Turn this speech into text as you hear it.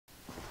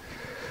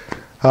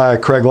Hi,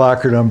 Craig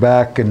Lockhart. I'm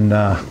back, and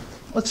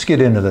let's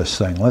get into this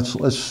thing.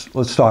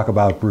 Let's talk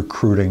about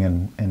recruiting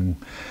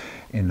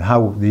and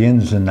how the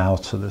ins and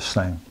outs of this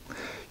thing.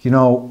 You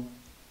know,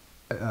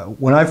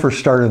 when I first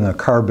started in the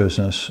car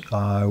business,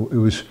 it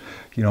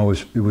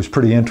was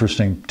pretty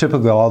interesting.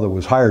 Typically, all that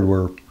was hired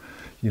were,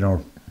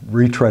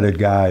 retreaded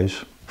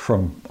guys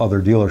from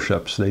other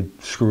dealerships.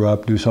 They'd screw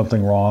up, do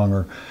something wrong,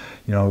 or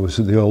it was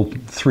the old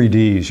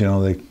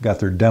 3Ds, they got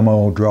their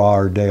demo draw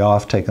or day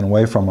off taken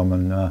away from them,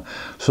 and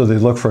so they'd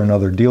look for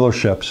another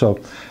dealership. So,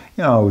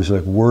 it was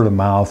like word of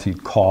mouth,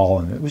 you'd call,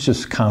 and it was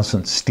just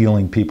constant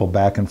stealing people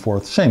back and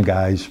forth. Same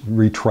guys,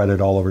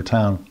 retreaded all over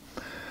town.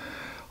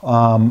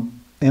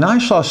 And I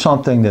saw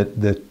something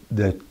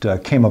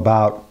that came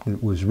about,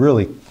 it was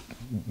really,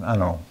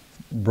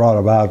 brought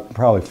about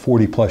probably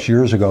 40 plus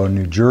years ago in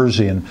New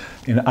Jersey, and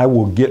I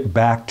will get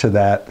back to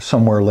that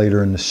somewhere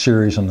later in the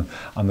series on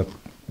the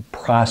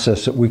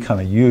process that we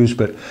kind of use,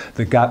 but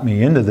that got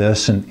me into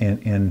this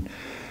and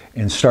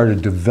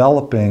started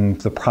developing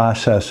the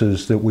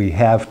processes that we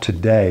have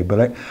today.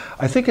 But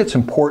I think it's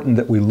important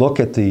that we look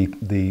at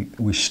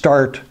we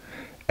start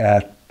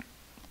at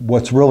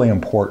what's really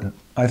important.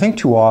 I think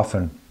too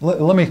often,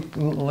 let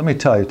me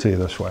tell you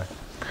this way,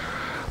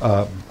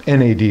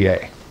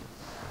 NADA,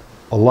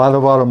 a lot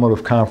of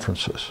automotive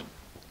conferences,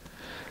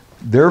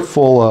 they're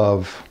full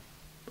of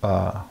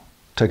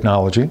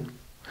technology,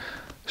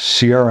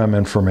 CRM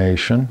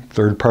information,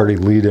 third-party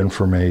lead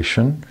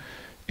information,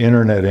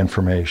 internet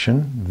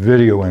information,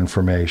 video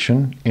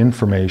information,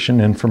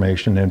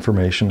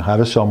 how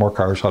to sell more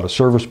cars, how to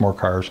service more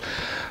cars,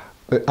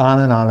 on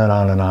and on and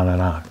on and on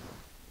and on.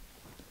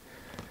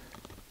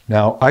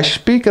 Now, I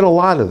speak at a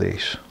lot of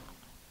these,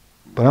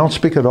 but I don't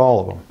speak at all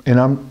of them.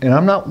 And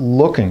I'm not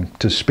looking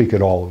to speak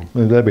at all of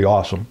them. That'd be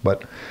awesome,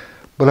 but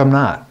I'm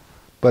not.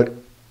 But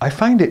I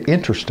find it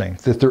interesting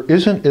that there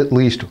isn't at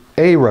least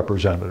one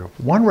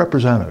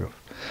representative,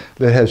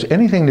 that has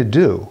anything to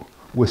do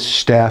with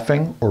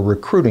staffing or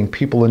recruiting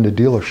people into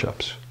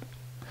dealerships.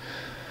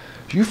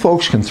 You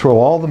folks can throw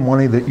all the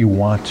money that you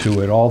want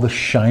to at all the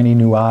shiny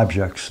new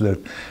objects that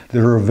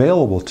are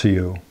available to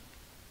you.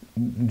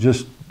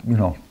 Just,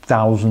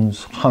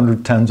 thousands,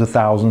 tens of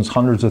thousands,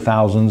 hundreds of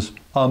thousands,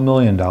 $1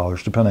 million,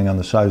 depending on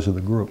the size of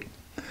the group.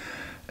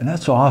 And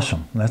that's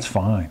awesome, that's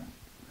fine.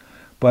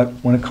 But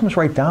when it comes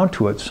right down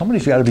to it,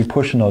 somebody's got to be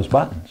pushing those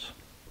buttons.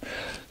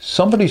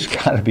 Somebody's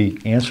got to be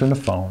answering the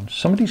phone.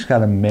 Somebody's got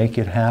to make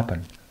it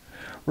happen.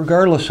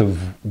 Regardless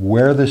of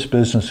where this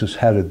business is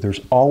headed, there's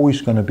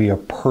always going to be a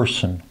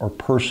person or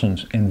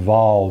persons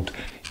involved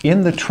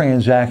in the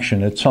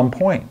transaction at some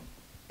point.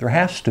 There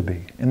has to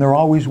be, and there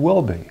always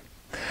will be.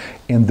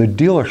 And the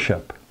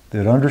dealership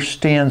that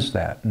understands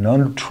that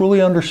and truly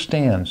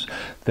understands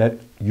that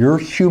your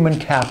human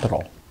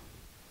capital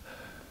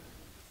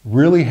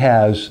really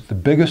has the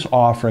biggest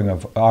offering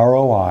of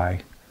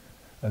ROI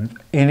than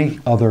any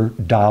other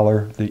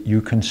dollar that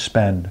you can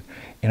spend.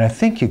 And I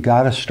think you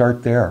got to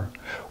start there.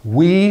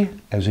 We,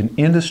 as an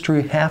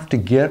industry, have to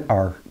get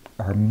our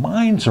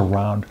minds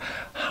around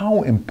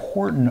how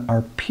important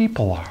our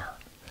people are.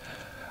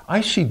 I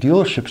see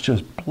dealerships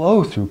just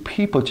blow through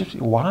people.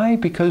 Why?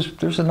 Because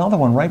there's another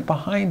one right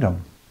behind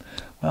them.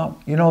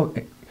 Well,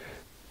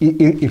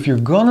 if you're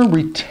going to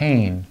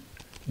retain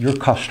your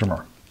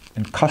customer,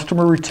 and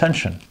customer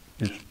retention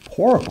is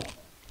horrible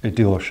at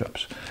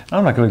dealerships. And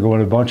I'm not going to go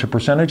into a bunch of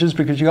percentages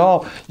because you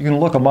can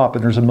look them up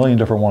and there's a million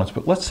different ones.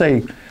 But let's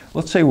say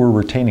we're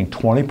retaining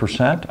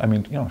 20%. I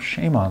mean,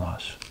 shame on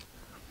us.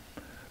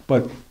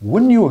 But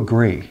wouldn't you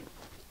agree,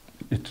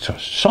 to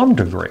some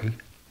degree,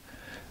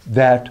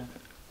 that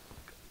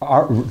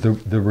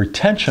the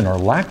retention or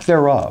lack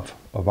thereof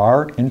of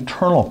our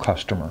internal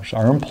customers,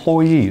 our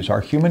employees,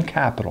 our human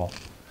capital,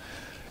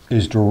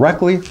 is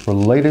directly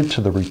related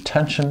to the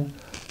retention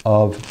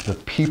of the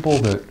people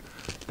that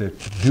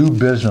do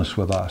business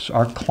with us,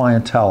 our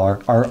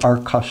clientele,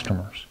 our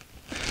customers.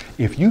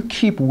 If you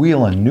keep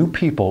wheeling new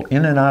people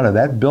in and out of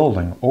that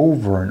building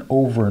over and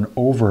over and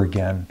over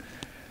again,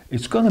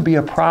 it's going to be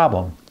a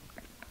problem.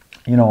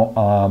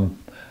 I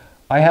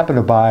happen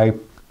to buy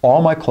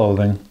all my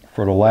clothing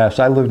for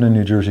I lived in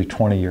New Jersey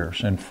 20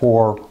 years, and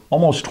for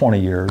almost 20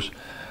 years,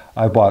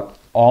 I bought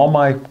all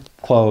my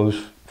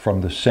clothes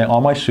from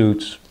all my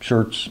suits,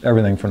 shirts,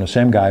 everything from the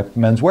same guy,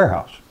 Men's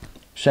Warehouse.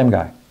 Same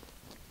guy.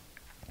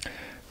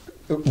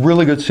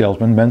 Really good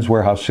salesman. Men's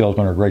Warehouse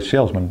salesmen are great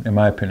salesmen, in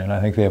my opinion. I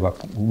think they have a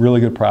really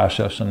good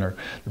process, and they're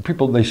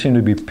people. They seem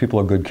to be people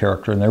of good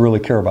character, and they really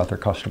care about their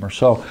customers.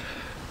 So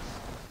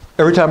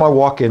every time I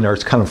walk in there,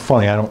 it's kind of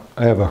funny.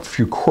 I have a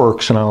few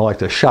quirks, and I don't like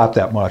to shop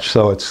that much.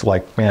 So it's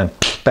like, man,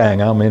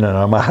 bang, I'm in and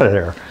I'm out of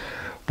there.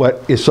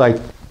 But it's like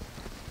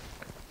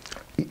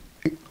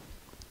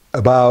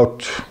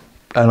about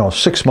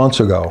 6 months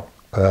ago,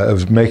 I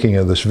was making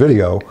this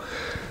video.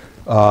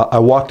 I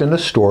walked in the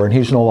store and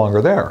he's no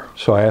longer there.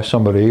 So I asked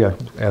him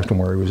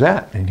where he was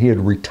at, and he had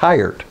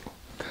retired.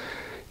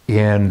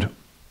 And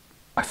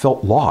I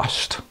felt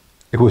lost.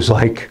 It was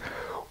like,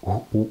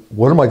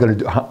 what am I going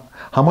to do?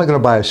 How am I going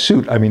to buy a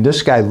suit? I mean,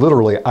 this guy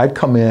literally, I'd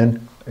come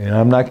in, And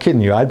I'm not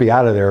kidding you, I'd be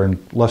out of there in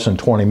less than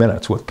 20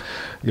 minutes with,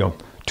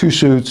 2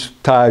 suits,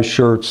 ties,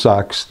 shirts,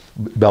 socks,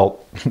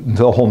 belt,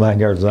 the whole 9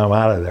 yards, and I'm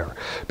out of there.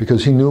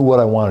 Because he knew what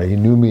I wanted, he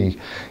knew me.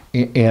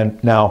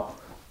 And now,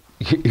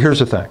 here's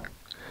the thing.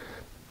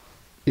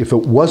 If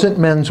it wasn't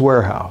Men's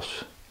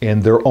Warehouse,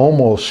 and they're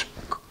almost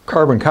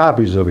carbon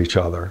copies of each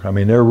other, I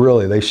mean,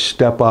 they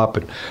step up,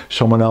 and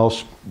someone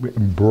else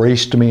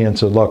embraced me and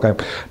said, look, I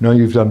know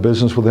you've done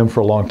business with him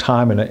for a long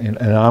time, and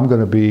I'm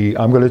going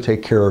to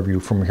take care of you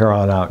from here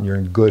on out, and you're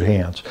in good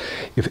hands.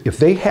 If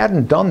they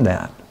hadn't done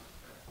that,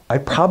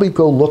 I'd probably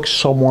go look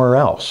somewhere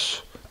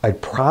else. I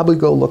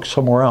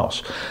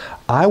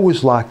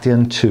was locked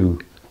into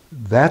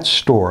that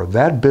store,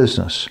 that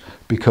business,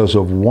 because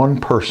of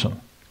one person,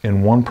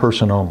 and one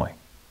person only.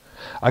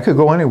 I could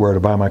go anywhere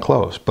to buy my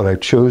clothes, but I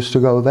chose to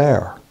go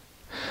there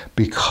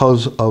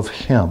because of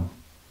him.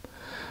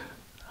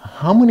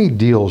 How many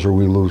deals are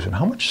we losing?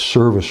 How much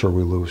service are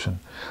we losing?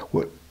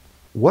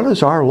 What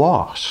is our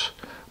loss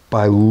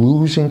by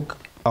losing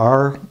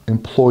our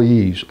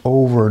employees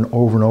over and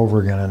over and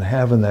over again and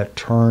having that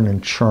turn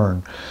and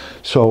churn?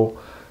 So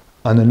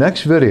on the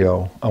next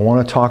video, I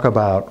want to talk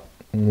about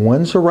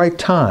when's the right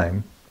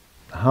time,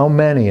 how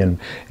many, and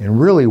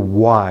really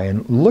why,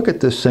 and look at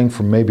this thing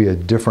from maybe a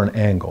different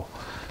angle.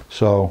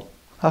 So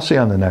I'll see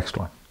you on the next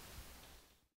one.